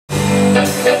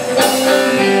Okay, let's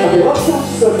catch the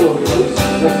circle, please.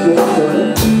 Let's do that circle.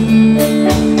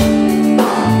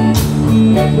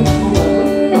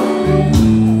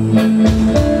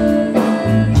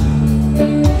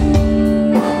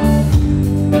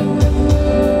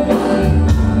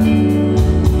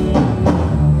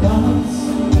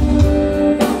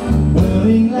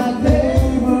 Burning like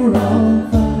they were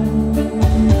on fire.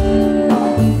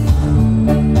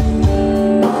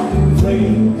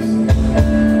 Flames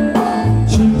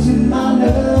choosing my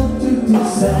love to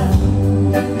decide.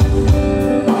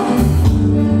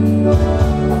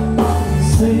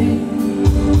 Say,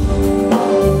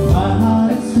 my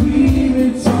heart is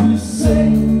screaming to say,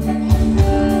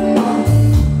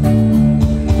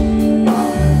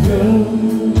 girl,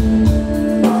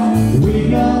 we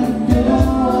gotta go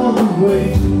all the way.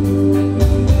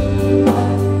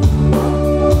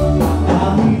 I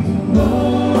need to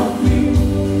love you,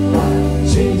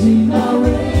 changing our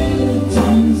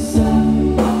reality side.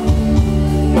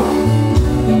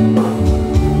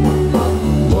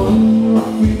 One of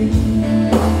you,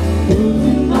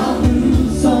 putting my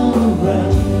boots on the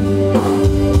ground.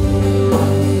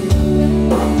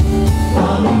 I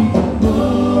need to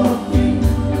love you,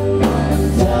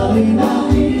 darling, I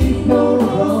need more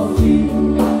of you.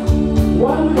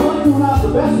 Why would you like to have the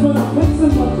best man,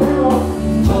 Vincent Montero,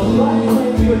 of Right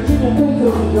Lady Virginia Pinto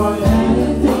to join in?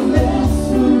 Anything else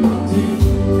would do.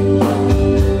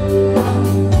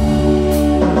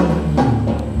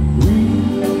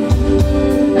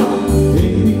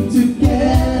 We've been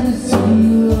together too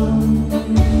long.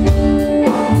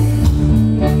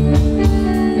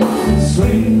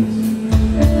 Strange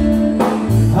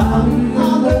how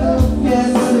our love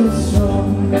gets so strong.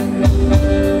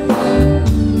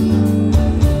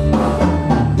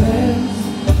 There's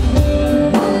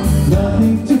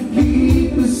nothing to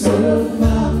keep us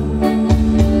apart.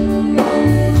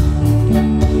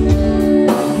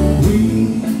 We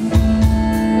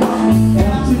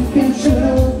have to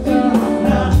control the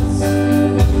nights.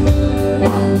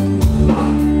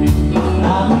 I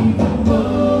need the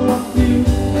more of you,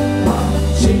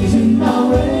 changing my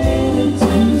way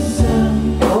into sun.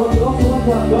 Or you also want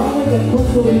to have Dominic and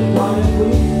Crystal in